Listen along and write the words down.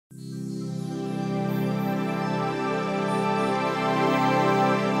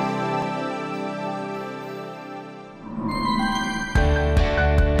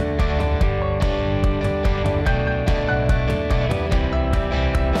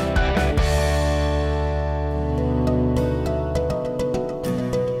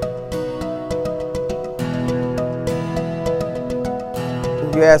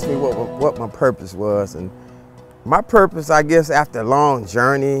You asked me what my purpose was, and my purpose, I guess, after a long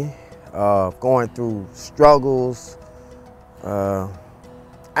journey of going through struggles, I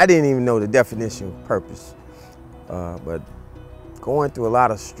didn't even know the definition of purpose, but going through a lot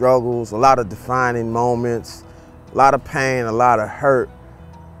of struggles, a lot of defining moments, a lot of pain, a lot of hurt,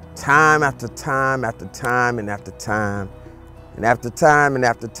 time after time after time and after time, and after time and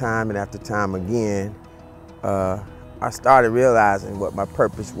after time and after time again, I started realizing what my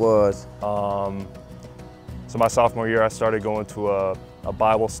purpose was. So my sophomore year, I started going to a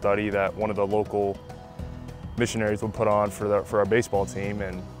Bible study that one of the local missionaries would put on for our baseball team,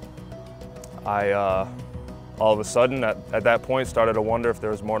 and I all of a sudden at that point started to wonder if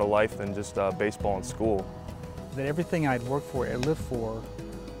there was more to life than just baseball and school. That everything I'd worked for and lived for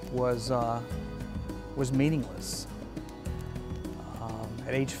was meaningless.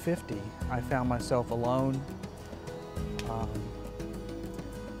 At age 50, I found myself alone.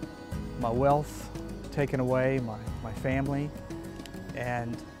 My wealth taken away, my family,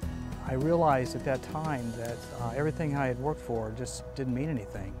 and I realized at that time that everything I had worked for just didn't mean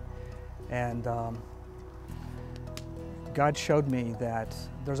anything. And God showed me that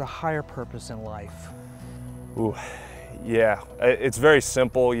there's a higher purpose in life. Ooh, yeah, it's very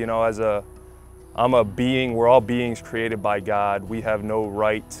simple. You know, I'm a being, we're all beings created by God. We have no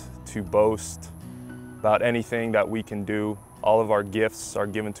right to boast about anything that we can do. All of our gifts are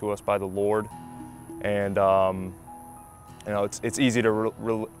given to us by the Lord. And you know, it's easy to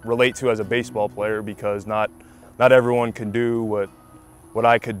relate to as a baseball player, because not everyone can do what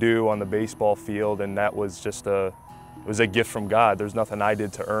I could do on the baseball field, and that was just it was a gift from God. There's nothing I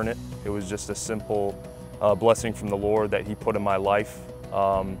did to earn it. It was just a simple blessing from the Lord that He put in my life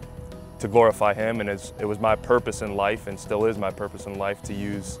to glorify Him, and it was my purpose in life, and still is my purpose in life, to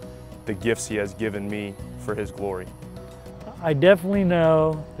use the gifts He has given me for His glory. I definitely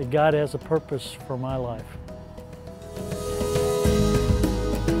know that God has a purpose for my life.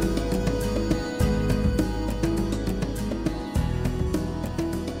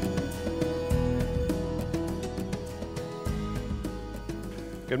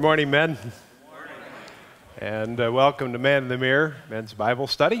 Good morning, men. Good morning. And welcome to Man in the Mirror, Men's Bible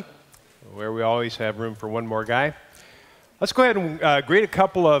Study, where we always have room for one more guy. Let's go ahead and greet a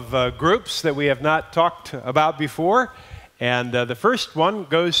couple of groups that we have not talked about before. And the first one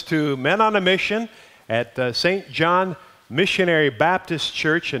goes to Men on a Mission at St. John Missionary Baptist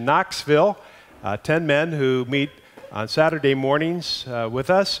Church in Knoxville. 10 men who meet on Saturday mornings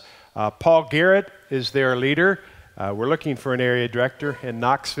with us. Paul Garrett is their leader. We're looking for an area director in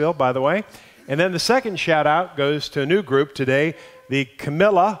Knoxville, by the way. And then the second shout out goes to a new group today, the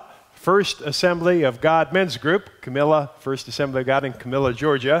Camilla First Assembly of God Men's Group. Camilla First Assembly of God in Camilla,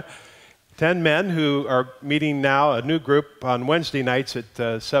 Georgia. 10 men who are meeting now, a new group on Wednesday nights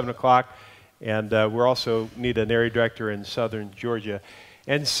at 7 o'clock. And we also need an area director in southern Georgia.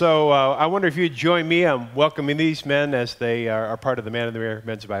 And so I wonder if you'd join me on welcoming these men as they are part of the Man in the Mirror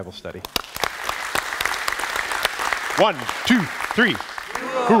Men's Bible Study. 1, 2, 3.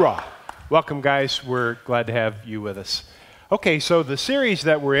 Hoorah. Welcome, guys. We're glad to have you with us. Okay, so the series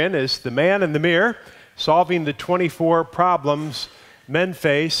that we're in is The Man in the Mirror, Solving the 24 Problems Men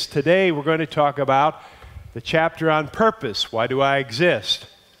Face. Today, we're going to talk about the chapter on purpose. Why do I exist?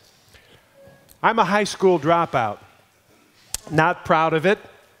 I'm a high school dropout. Not proud of it.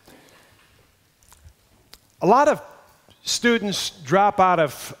 A lot of students drop out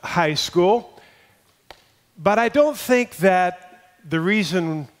of high school, but I don't think that the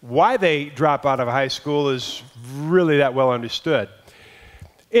reason why they drop out of high school is really that well understood.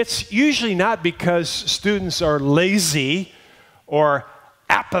 It's usually not because students are lazy or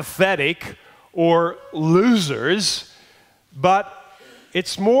apathetic or losers, but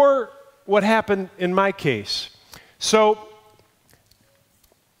it's more what happened in my case. So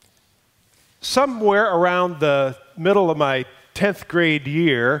somewhere around the middle of my 10th grade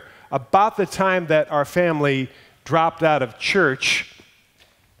year, about the time that our family dropped out of church,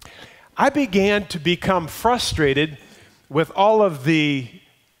 I began to become frustrated with all of the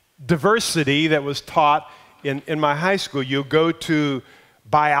diversity that was taught in my high school. You go to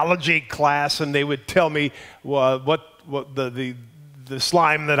biology class and they would tell me what the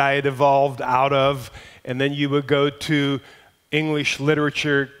slime that I had evolved out of, and then you would go to English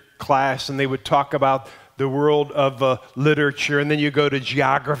literature class and they would talk about the world of literature, and then you go to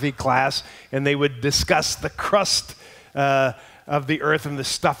geography class and they would discuss the crust of the earth and the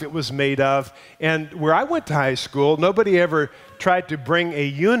stuff it was made of. And where I went to high school, nobody ever tried to bring a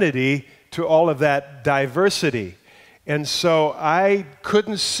unity to all of that diversity. And so I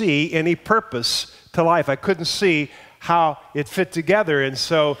couldn't see any purpose to life. I couldn't see how it fit together. And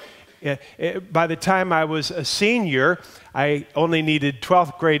so by the time I was a senior, I only needed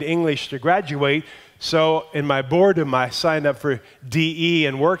 12th grade English to graduate. So in my boredom, I signed up for DE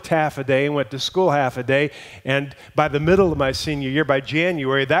and worked half a day and went to school half a day. And by the middle of my senior year, by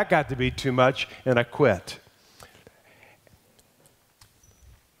January, that got to be too much, and I quit.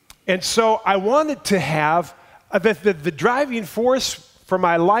 And so I wanted to have, the driving force for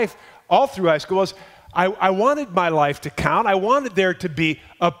my life all through high school was I wanted my life to count. I wanted there to be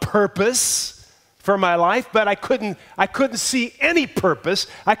a purpose for my life, but I couldn't see any purpose.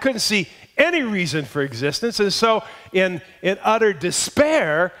 I couldn't see any reason for existence. And so in utter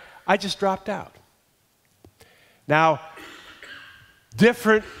despair, I just dropped out. Now,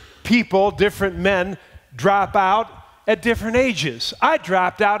 different people, different men drop out at different ages. I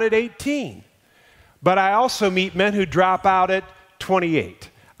dropped out at 18, but I also meet men who drop out at 28.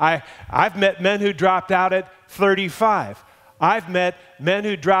 I've met men who dropped out at 35. I've met men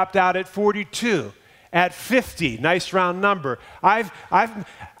who dropped out at 42, at 50, nice round number. I've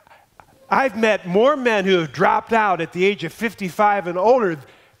met more men who have dropped out at the age of 55 and older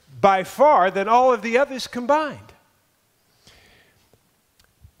by far than all of the others combined.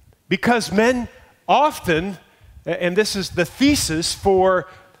 Because men often, and this is the thesis for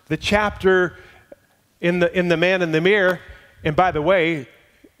the chapter in the Man in the Mirror, and by the way,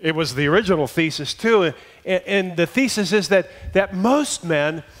 it was the original thesis too, and the thesis is that most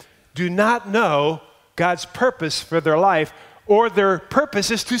men do not know God's purpose for their life, or their purpose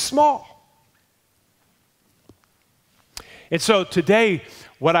is too small. And so today,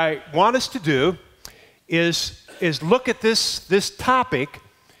 what I want us to do is look at this topic,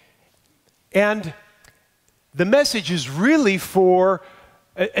 and the message is really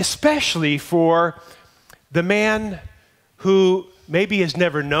especially for the man who maybe has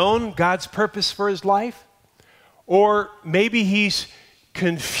never known God's purpose for his life, or maybe he's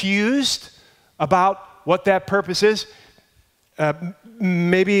confused about what that purpose is.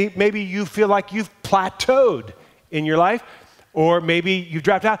 Maybe you feel like you've plateaued in your life, or maybe you've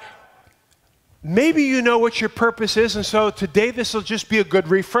dropped out. Maybe you know what your purpose is, and so today this will just be a good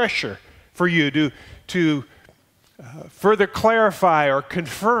refresher for you to further clarify or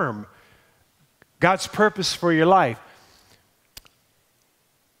confirm God's purpose for your life.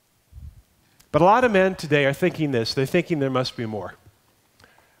 But a lot of men today are thinking this. They're thinking there must be more.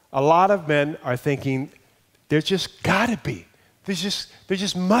 A lot of men are thinking there's just got to be. There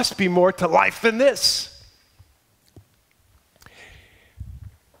just must be more to life than this.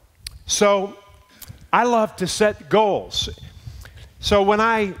 So I love to set goals. So when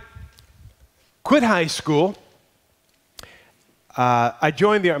I quit high school, I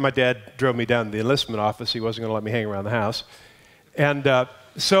joined my dad drove me down to the enlistment office. He wasn't going to let me hang around the house. And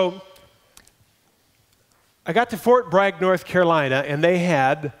so I got to Fort Bragg, North Carolina, and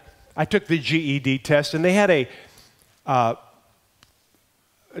I took the GED test, and they had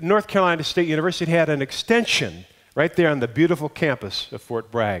North Carolina State University had an extension right there on the beautiful campus of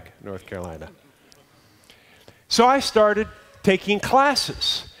Fort Bragg, North Carolina. So I started taking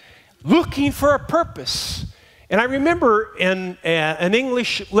classes, looking for a purpose. And I remember in an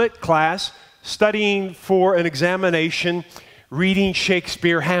English lit class, studying for an examination, reading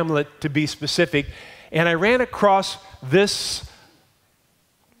Shakespeare, Hamlet to be specific, and I ran across this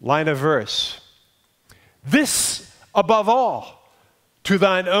line of verse. This above all, to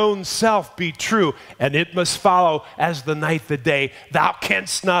thine own self be true, and it must follow as the night the day. Thou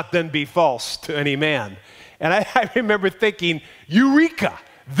canst not then be false to any man. And I remember thinking, Eureka,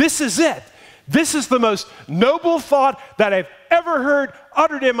 this is it. This is the most noble thought that I've ever heard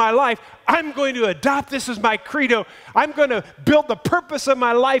uttered in my life. I'm going to adopt this as my credo. I'm going to build the purpose of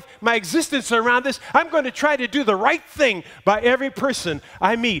my life, my existence around this. I'm going to try to do the right thing by every person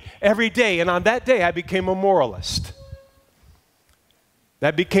I meet every day. And on that day, I became a moralist.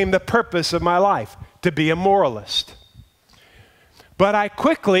 That became the purpose of my life, to be a moralist. But I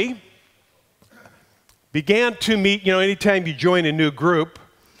quickly began to meet, anytime you join a new group,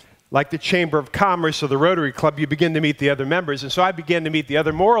 like the Chamber of Commerce or the Rotary Club, you begin to meet the other members. And so I began to meet the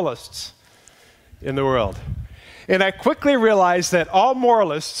other moralists in the world. And I quickly realized that all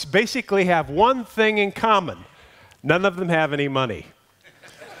moralists basically have one thing in common. None of them have any money.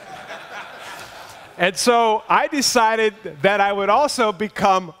 And so I decided that I would also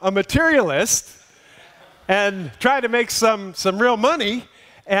become a materialist and try to make some real money,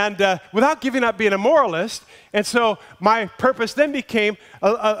 and without giving up being a moralist. And so my purpose then became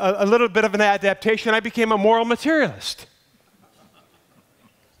a little bit of an adaptation. I became a moral materialist.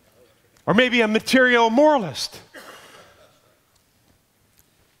 Or maybe a material moralist.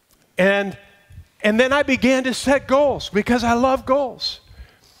 And And then I began to set goals because I love goals.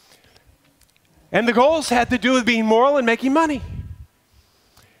 And the goals had to do with being moral and making money.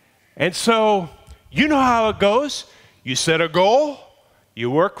 And so, you know how it goes. You set a goal, you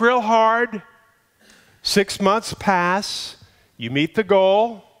work real hard, 6 months pass, you meet the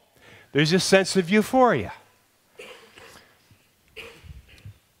goal, there's a sense of euphoria.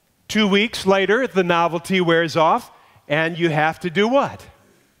 2 weeks later, the novelty wears off, and you have to do what?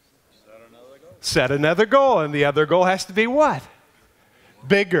 Set another goal, and the other goal has to be what?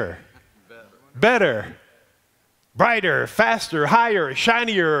 Bigger, better, brighter, faster, higher,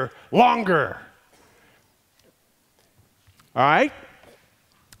 shinier, longer. All right?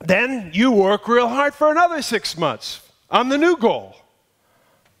 Then you work real hard for another 6 months on the new goal.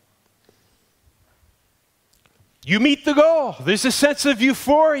 You meet the goal. There's a sense of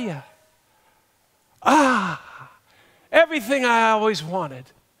euphoria. Everything I always wanted.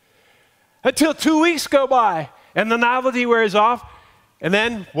 Until 2 weeks go by and the novelty wears off, and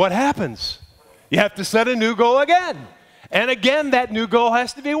then what happens? You have to set a new goal again. And again, that new goal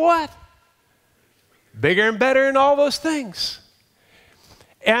has to be what? Bigger and better and all those things.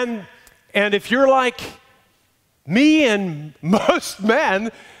 And if you're like me and most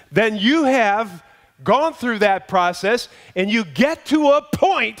men, then you have gone through that process and you get to a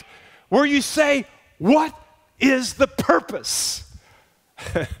point where you say, what is the purpose?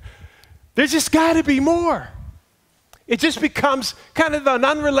 There's just got to be more. It just becomes kind of an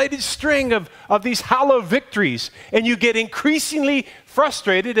unrelated string of these hollow victories, and you get increasingly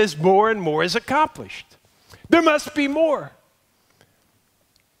frustrated as more and more is accomplished. There must be more.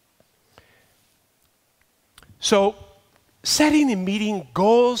 So, setting and meeting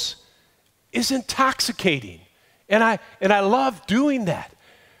goals is intoxicating, and I love doing that.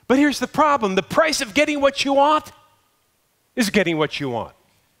 But here's the problem. The price of getting what you want is getting what you want.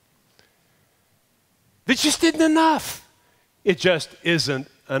 It just isn't enough. It just isn't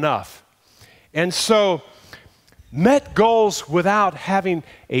enough. And so, met goals without having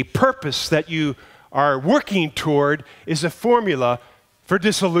a purpose that you are working toward is a formula for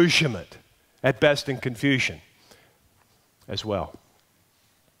disillusionment, at best, and confusion as well.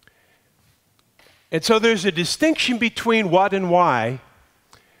 And so there's a distinction between what and why.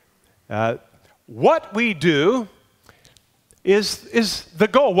 What we do is the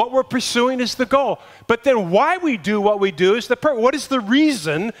goal. What we're pursuing is the goal. But then why we do what we do is the purpose. What is the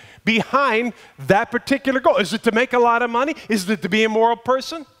reason behind that particular goal? Is it to make a lot of money? Is it to be a moral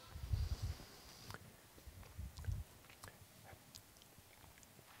person?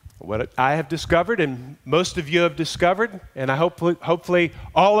 What I have discovered, and most of you have discovered, and I hopefully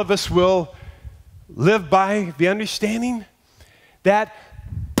all of us will live by the understanding that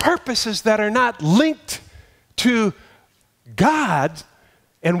purposes that are not linked to God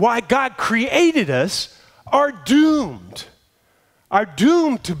and why God created us are doomed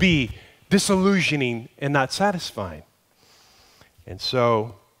to be disillusioning and not satisfying. And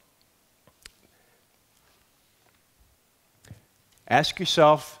so, ask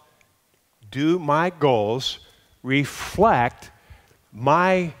yourself, do my goals reflect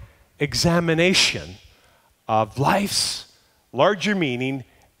my examination of life's larger meaning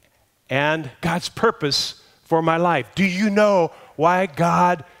and God's purpose for my life? Do you know why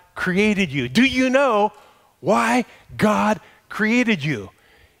God created you? Do you know why God created you?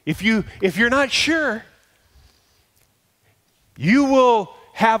 If you're not sure, you will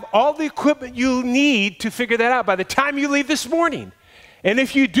have all the equipment you need to figure that out by the time you leave this morning. And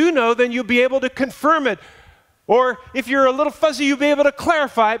if you do know, then you'll be able to confirm it. Or if you're a little fuzzy, you'll be able to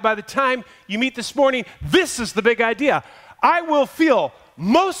clarify it by the time you meet this morning. This is the big idea. I will feel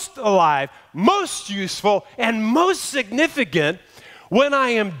most alive, most useful, and most significant when I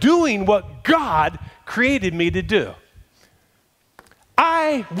am doing what God created me to do.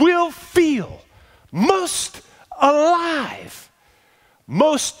 I will feel most alive,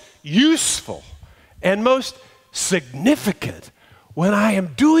 most useful, and most significant when I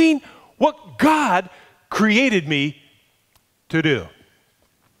am doing what God created me to do.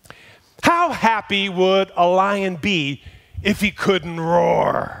 How happy would a lion be if he couldn't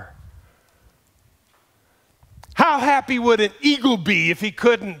roar? How happy would an eagle be if he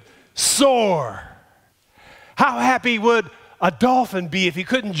couldn't soar? How happy would a dolphin be if he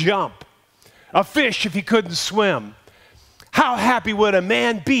couldn't jump? A fish if he couldn't swim? How happy would a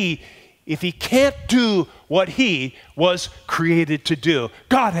man be if he can't do what he was created to do?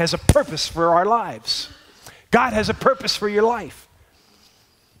 God has a purpose for our lives. God has a purpose for your life.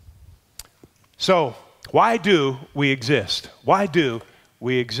 So, why do we exist? Why do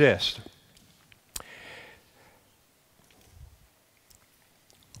we exist?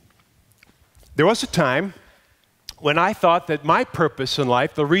 there was a time when I thought that my purpose in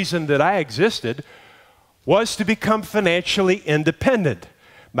life, the reason that I existed, was to become financially independent.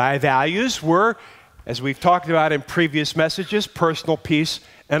 My values were, as we've talked about in previous messages, personal peace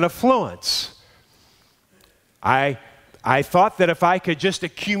and affluence. I thought that if I could just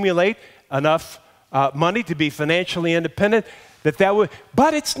accumulate enough money to be financially independent, that would,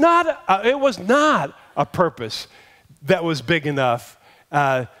 but it was not a purpose that was big enough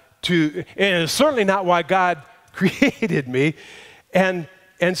and it's certainly not why God created me. And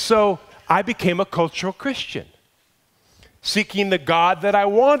so I became a cultural Christian, seeking the God that I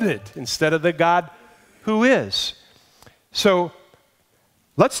wanted instead of the God who is. So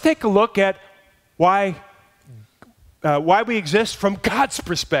let's take a look at why we exist from God's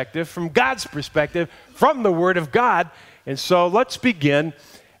perspective, from the Word of God. And so let's begin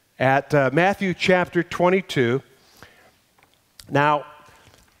at Matthew chapter 22. Now,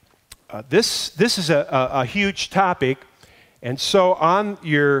 this is a huge topic, and so on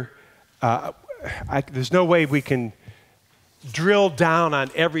your, there's no way we can drill down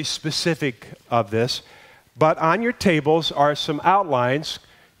on every specific of this, but on your tables are some outlines.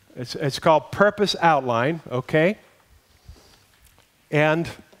 It's called Purpose Outline, okay? And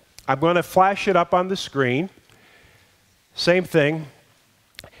I'm going to flash it up on the screen. Same thing.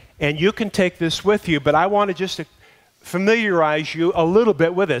 And you can take this with you, but I want to just familiarize you a little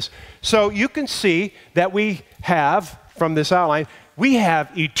bit with this. So you can see that we have, from this outline, we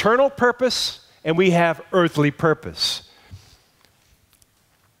have eternal purpose and we have earthly purpose.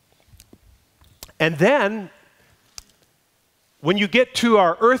 And then, when you get to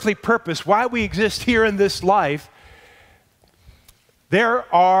our earthly purpose, why we exist here in this life, there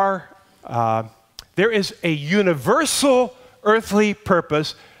is a universal earthly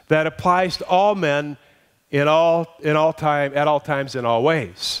purpose that applies to all men in all time, at all times, in all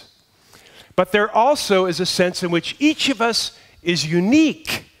ways. But there also is a sense in which each of us is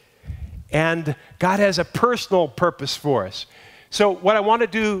unique, and God has a personal purpose for us. So what I want to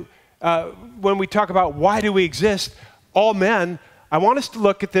do when we talk about why do we exist, all men, I want us to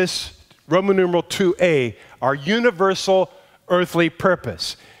look at this Roman numeral 2a, our universal earthly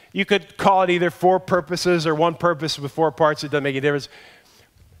purpose. You could call it either 4 purposes or 1 purpose with 4 parts. It doesn't make any difference.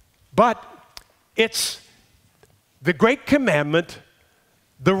 But it's the Great Commandment,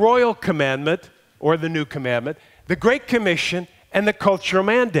 the Royal Commandment, or the New Commandment, the Great Commission, and the Cultural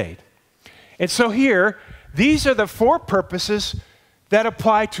Mandate. And so here, these are the 4 purposes that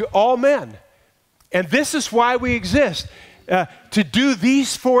apply to all men. And this is why we exist, to do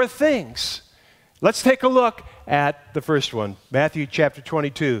these 4 things. Let's take a look at the first one, Matthew chapter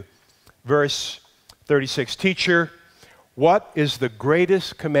 22, verse 36. Teacher, what is the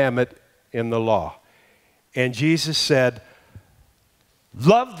greatest commandment in the law? And Jesus said,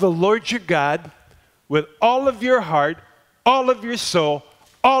 love the Lord your God with all of your heart, all of your soul,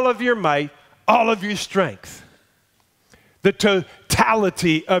 all of your might, all of your strength. The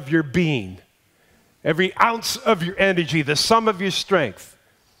totality of your being, every ounce of your energy, the sum of your strength.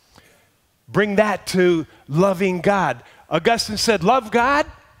 Bring that to loving God. Augustine said, love God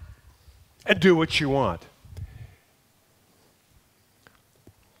and do what you want.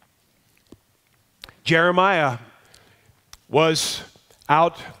 Jeremiah was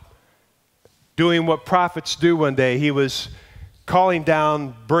out doing what prophets do one day. He was calling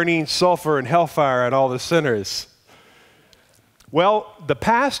down burning sulfur and hellfire on all the sinners. Well, the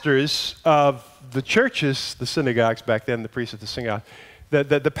pastors of the churches, the synagogues back then, the priests of the synagogue,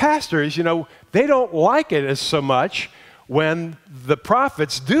 the pastors, you know, they don't like it as so much when the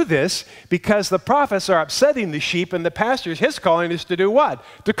prophets do this, because the prophets are upsetting the sheep, and the pastors, his calling is to do what?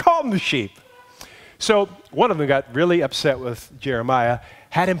 To calm the sheep. So one of them got really upset with Jeremiah,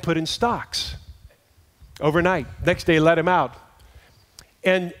 had him put in stocks overnight. Next day, let him out.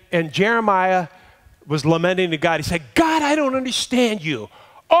 And Jeremiah was lamenting to God. He said, God, I don't understand you.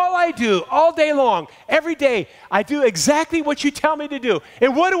 All I do, all day long, every day, I do exactly what you tell me to do.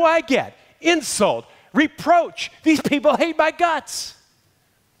 And what do I get? Insult, reproach. These people hate my guts.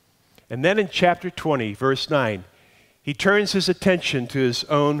 And then in chapter 20, verse 9, he turns his attention to his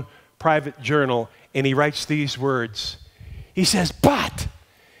own private journal, and he writes these words. He says, but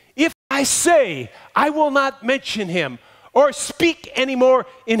if I say I will not mention him or speak anymore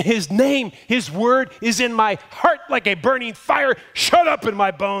in his name, his word is in my heart like a burning fire, shut up in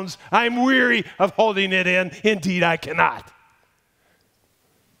my bones. I'm weary of holding it in. Indeed, I cannot.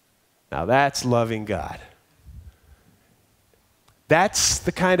 Now that's loving God. That's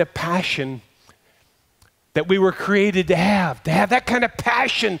the kind of passion that we were created to have that kind of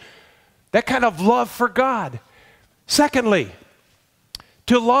passion, that kind of love for God. Secondly,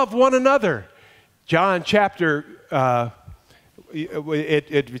 to love one another. John chapter,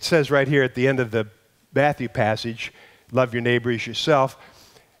 it says right here at the end of the Matthew passage, love your neighbor as yourself.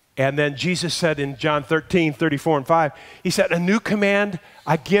 And then Jesus said in John 13, 34 and 5, he said, a new command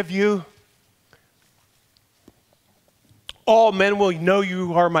I give you. All men will know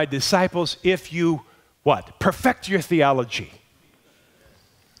you are my disciples if you, what? Perfect your theology.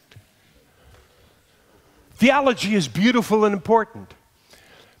 Theology is beautiful and important.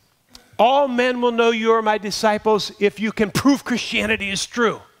 All men will know you are my disciples if you can prove Christianity is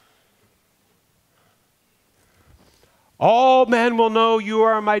true. All men will know you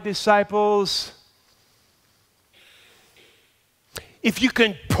are my disciples if you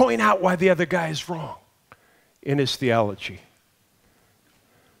can point out why the other guy is wrong in his theology.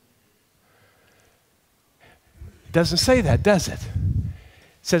 It doesn't say that, does it?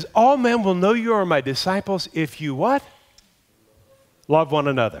 It says, all men will know you are my disciples if you what? Love one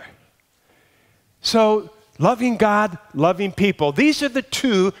another. So, loving God, loving people. These are the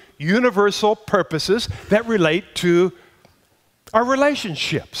two universal purposes that relate to our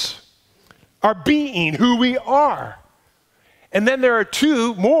relationships, our being, who we are. And then there are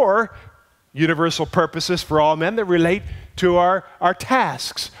two more universal purposes for all men that relate to our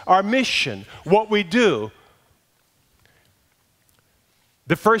tasks, our mission, what we do.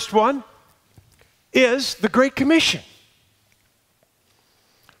 The first one is the Great Commission.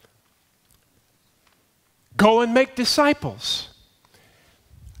 Go and make disciples.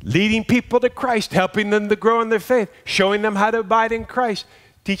 Leading people to Christ, helping them to grow in their faith, showing them how to abide in Christ,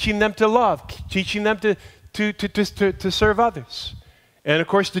 teaching them to love, teaching them to serve others. And of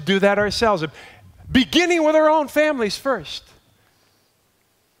course, to do that ourselves, beginning with our own families first.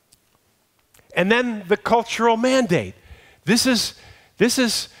 And then the cultural mandate. This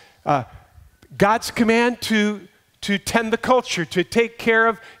is God's command to tend the culture, to take care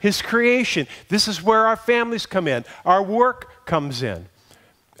of His creation. This is where our families come in, our work comes in.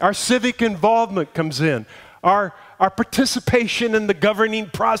 Our civic involvement comes in. Our participation in the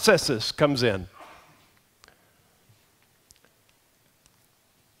governing processes comes in.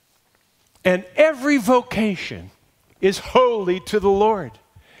 And every vocation is holy to the Lord.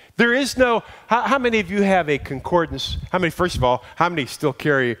 There is no, how many of you have a concordance? First of all, how many still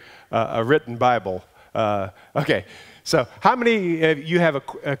carry a written Bible? Okay, so how many of you have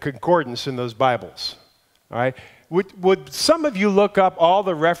a concordance in those Bibles? All right. Would some of you look up all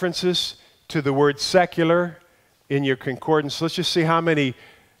the references to the word secular in your concordance? Let's just see how many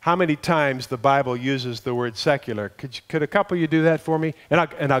times the Bible uses the word secular. Could a couple of you do that for me? And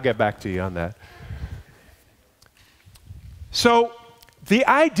I'll get back to you on that. So the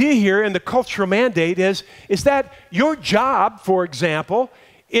idea here in the cultural mandate is that your job, for example,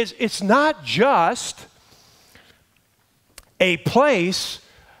 it's not just a place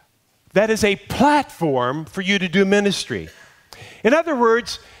that is a platform for you to do ministry. In other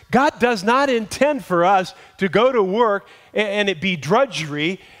words, God does not intend for us to go to work and it be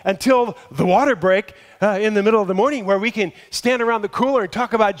drudgery until the water break in the middle of the morning where we can stand around the cooler and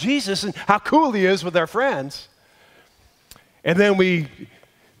talk about Jesus and how cool He is with our friends. And then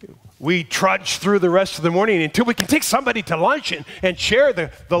we trudge through the rest of the morning until we can take somebody to lunch and share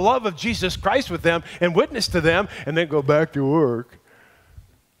the love of Jesus Christ with them and witness to them and then go back to work.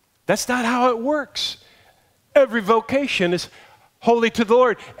 That's not how it works. Every vocation is holy to the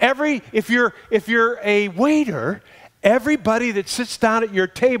Lord. If you're a waiter, everybody that sits down at your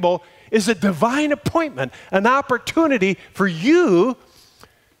table is a divine appointment, an opportunity for you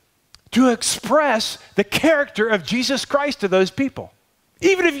to express the character of Jesus Christ to those people,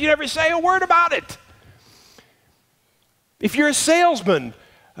 even if you never say a word about it. If you're a salesman,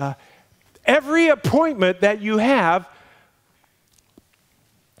 every appointment that you have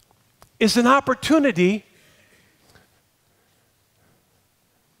is an opportunity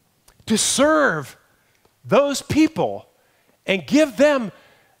to serve those people and give them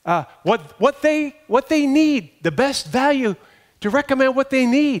what they need, the best value, to recommend what they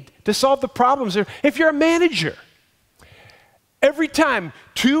need to solve the problems. If you're a manager, every time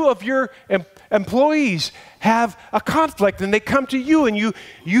two of your employees have a conflict and they come to you and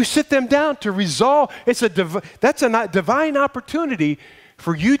you sit them down to resolve, that's a divine opportunity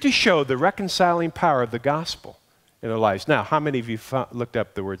for you to show the reconciling power of the gospel in their lives. Now, how many of you looked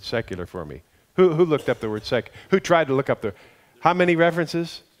up the word secular for me? Who looked up the word secular? Who tried to look up how many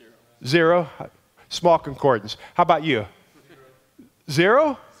references? Zero. Small concordance. How about you?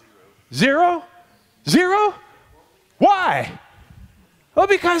 Zero? Zero? Zero? Why? Well,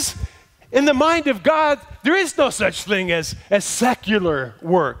 because in the mind of God, there is no such thing as secular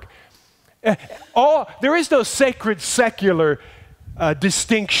work. There is no sacred secular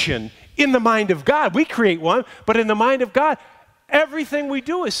distinction in the mind of God. We create one, but in the mind of God, everything we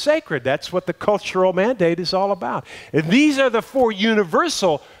do is sacred. That's what the cultural mandate is all about. And these are the 4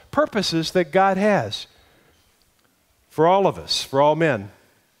 universal purposes that God has for all of us, for all men.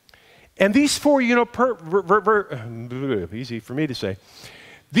 And these 4, easy for me to say,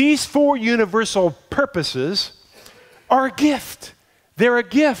 these 4 universal purposes are a gift. They're a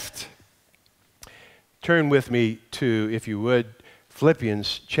gift. Turn with me to, if you would,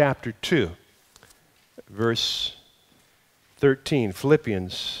 Philippians chapter 2, verse 13.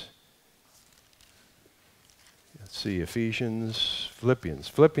 Philippians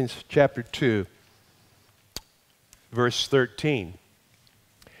chapter 2, verse 13.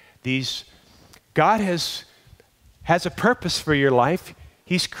 God has a purpose for your life.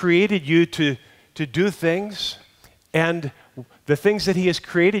 He's created you to do things, and the things that He has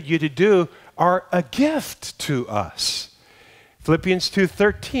created you to do are a gift to us. Philippians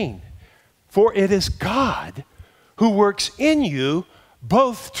 2:13. For it is God who works in you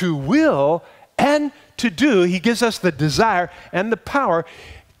both to will and to do. He gives us the desire and the power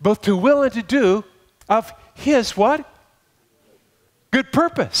both to will and to do of His what? Good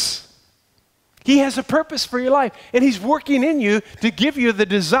purpose. He has a purpose for your life, and He's working in you to give you the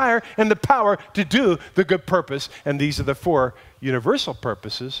desire and the power to do the good purpose. And these are the 4 universal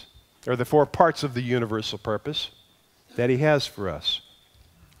purposes, or the 4 parts of the universal purpose that He has for us.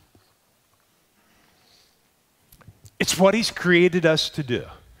 It's what He's created us to do.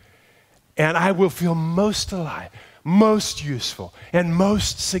 And I will feel most alive, most useful, and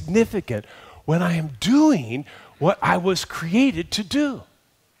most significant when I am doing what I was created to do.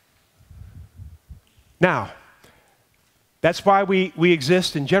 Now, that's why we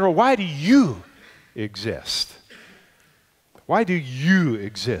exist in general. Why do you exist? Why do you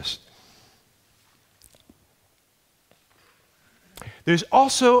exist? There's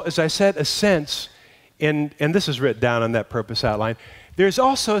also, as I said, a sense and this is written down on that purpose outline, there's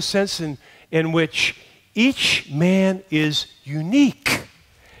also a sense in which each man is unique.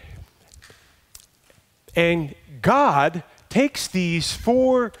 And God takes these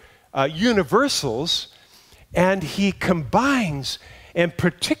 4 universals and He combines and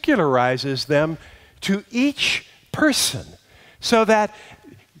particularizes them to each person so that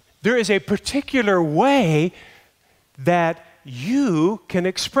there is a particular way that you can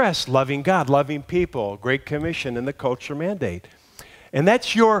express loving God, loving people, Great Commission, and the culture mandate. And that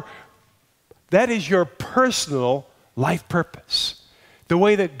is your personal life purpose. The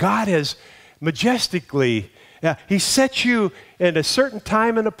way that God has majestically, He set you in a certain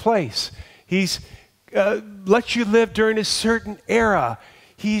time and a place. He's let you live during a certain era.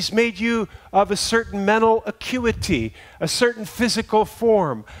 He's made you of a certain mental acuity, a certain physical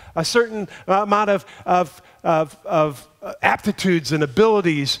form, a certain amount of aptitudes and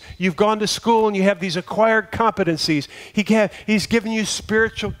abilities. You've gone to school and you have these acquired competencies. He's given you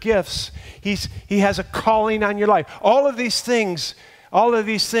spiritual gifts. He has a calling on your life. All of these things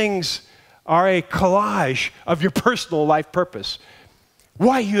are a collage of your personal life purpose.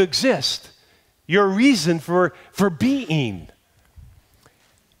 Why you exist, your reason for being.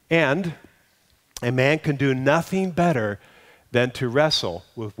 And a man can do nothing better than to wrestle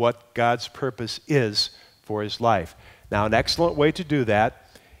with what God's purpose is for his life. Now, an excellent way to do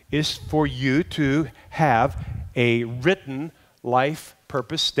that is for you to have a written life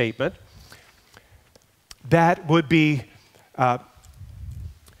purpose statement that would be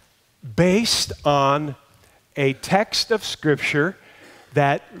based on a text of Scripture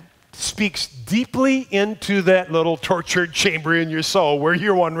that speaks deeply into that little tortured chamber in your soul where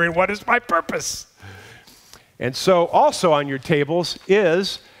you're wondering, what is my purpose? And so also on your tables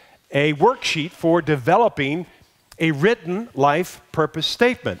is a worksheet for developing a written life purpose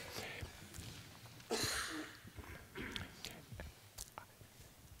statement.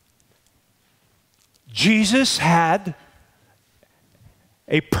 Jesus had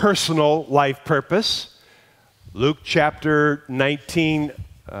a personal life purpose. Luke chapter 19,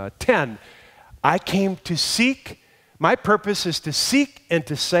 10. I came to seek, my purpose is to seek and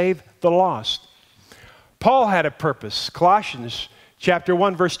to save the lost. Paul had a purpose. Colossians chapter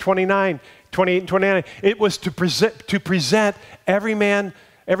 1, verse 28 and 29. It was to present every man,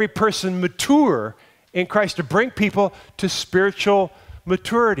 every person mature in Christ, to bring people to spiritual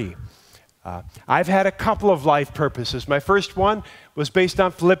maturity. I've had a couple of life purposes. My first one was based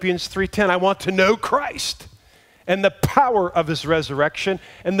on Philippians 3:10. I want to know Christ and the power of His resurrection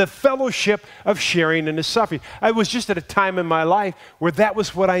and the fellowship of sharing in His suffering. I was just at a time in my life where that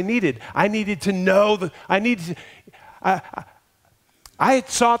was what I needed. I needed to know, I had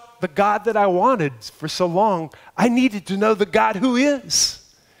sought the God that I wanted for so long. I needed to know the God who is.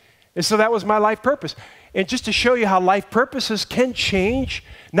 And so that was my life purpose. And just to show you how life purposes can change,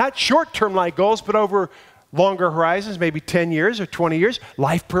 not short-term life goals, but over longer horizons, maybe 10 years or 20 years,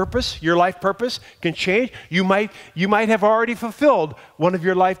 life purpose, your life purpose can change. You might have already fulfilled one of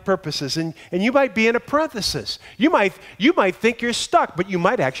your life purposes, and you might be in a parenthesis. You might think you're stuck, but you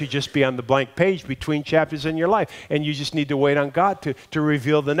might actually just be on the blank page between chapters in your life, and you just need to wait on God to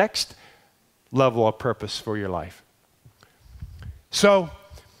reveal the next level of purpose for your life. So,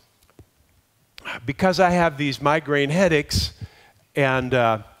 because I have these migraine headaches,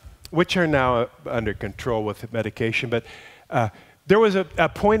 and which are now under control with medication, but there was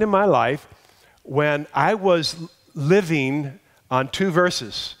a point in my life when I was living on 2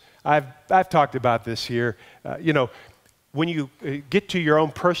 verses. I've talked about this here. When you get to your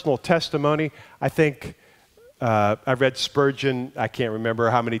own personal testimony, I think I read Spurgeon, I can't remember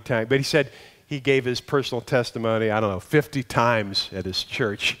how many times, but he said he gave his personal testimony, 50 times at his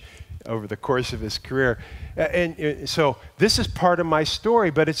church over the course of his career. And so this is part of my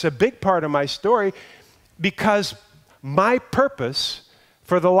story, but it's a big part of my story because my purpose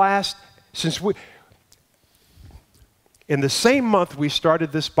for the last, in the same month we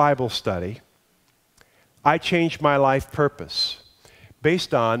started this Bible study, I changed my life purpose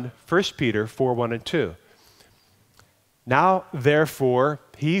based on 1 Peter 4:1 and 2. Now, therefore,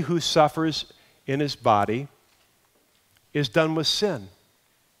 he who suffers in his body is done with sin.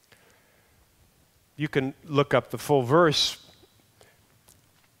 You can look up the full verse.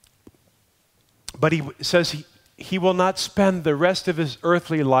 But he says he will not spend the rest of his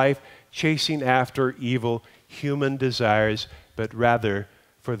earthly life chasing after evil human desires, but rather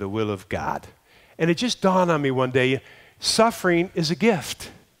for the will of God. And it just dawned on me one day, suffering is a gift.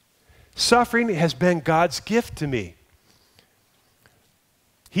 Suffering has been God's gift to me.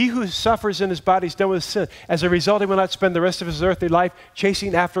 He who suffers in his body is done with sin. As a result, he will not spend the rest of his earthly life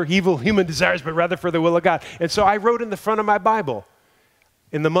chasing after evil human desires, but rather for the will of God. And so I wrote in the front of my Bible,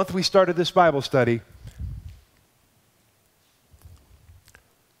 in the month we started this Bible study,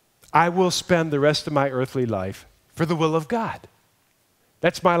 I will spend the rest of my earthly life for the will of God.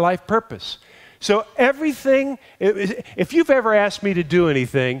 That's my life purpose. So everything, if you've ever asked me to do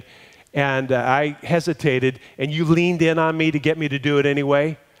anything, and I hesitated, and you leaned in on me to get me to do it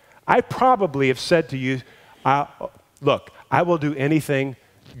anyway, I probably have said to you, look, I will do anything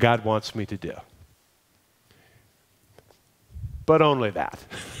God wants me to do. But only that.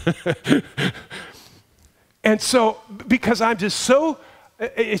 And so, because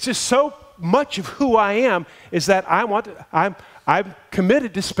it's just so much of who I am, is that I'm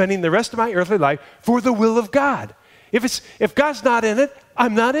committed to spending the rest of my earthly life for the will of God. If God's not in it,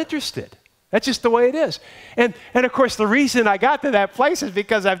 I'm not interested. That's just the way it is. And of course, the reason I got to that place is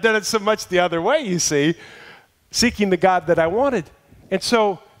because I've done it so much the other way, you see, seeking the God that I wanted. And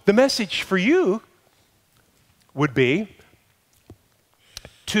so the message for you would be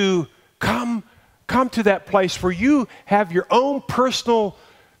to come to that place where you have your own personal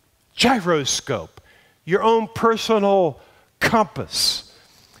gyroscope, your own personal compass,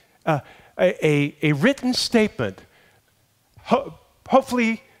 a written statement,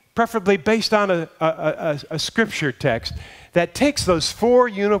 hopefully, preferably based on a scripture text that takes those 4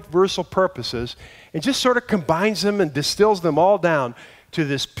 universal purposes and just sort of combines them and distills them all down to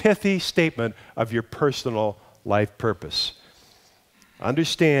this pithy statement of your personal life purpose.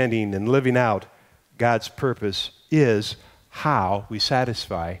 Understanding and living out God's purpose is how we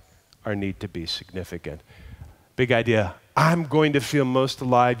satisfy our need to be significant. Big idea. I'm going to feel most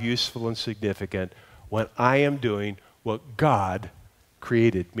alive, useful, and significant when I am doing what God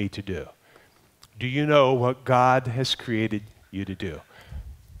created me to do. Do you know what God has created you to do?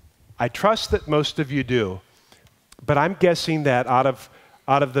 I trust that most of you do, but I'm guessing that out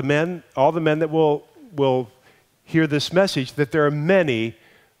of the men, all the men that will hear this message, that there are many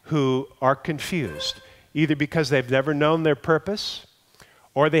who are confused, either because they've never known their purpose,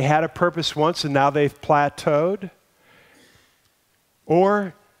 or they had a purpose once and now they've plateaued,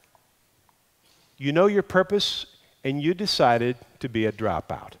 or you know your purpose and you decided to be a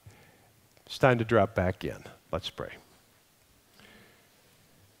dropout. It's time to drop back in. Let's pray.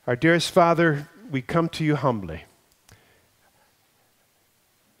 Our dearest Father, we come to you humbly.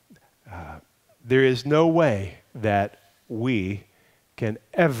 There is no way that we can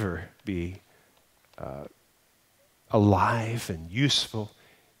ever be alive and useful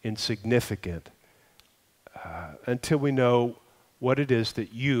and significant until we know what it is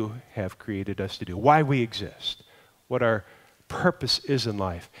that you have created us to do, why we exist, what our purpose is in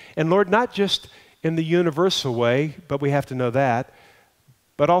life. And Lord, not just in the universal way, but we have to know that,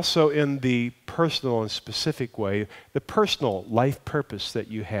 but also in the personal and specific way, the personal life purpose that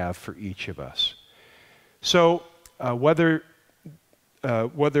you have for each of us. So whether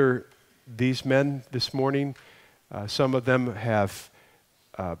these men this morning, some of them have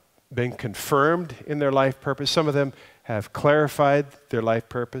been confirmed in their life purpose, some of them have clarified their life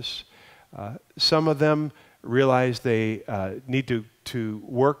purpose, some of them realize they need to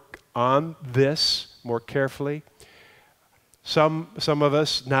work on this more carefully. Some of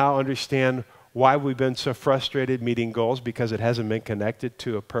us now understand why we've been so frustrated meeting goals, because it hasn't been connected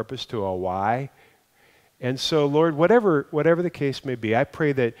to a purpose, to a why. And so, Lord, whatever the case may be, I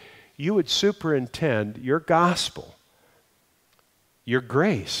pray that you would superintend your gospel, your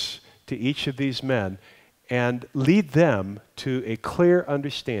grace to each of these men, and lead them to a clear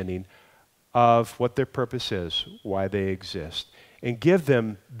understanding of what their purpose is, why they exist, and give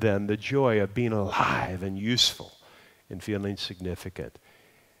them then the joy of being alive and useful and feeling significant.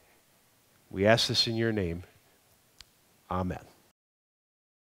 We ask this in your name. Amen.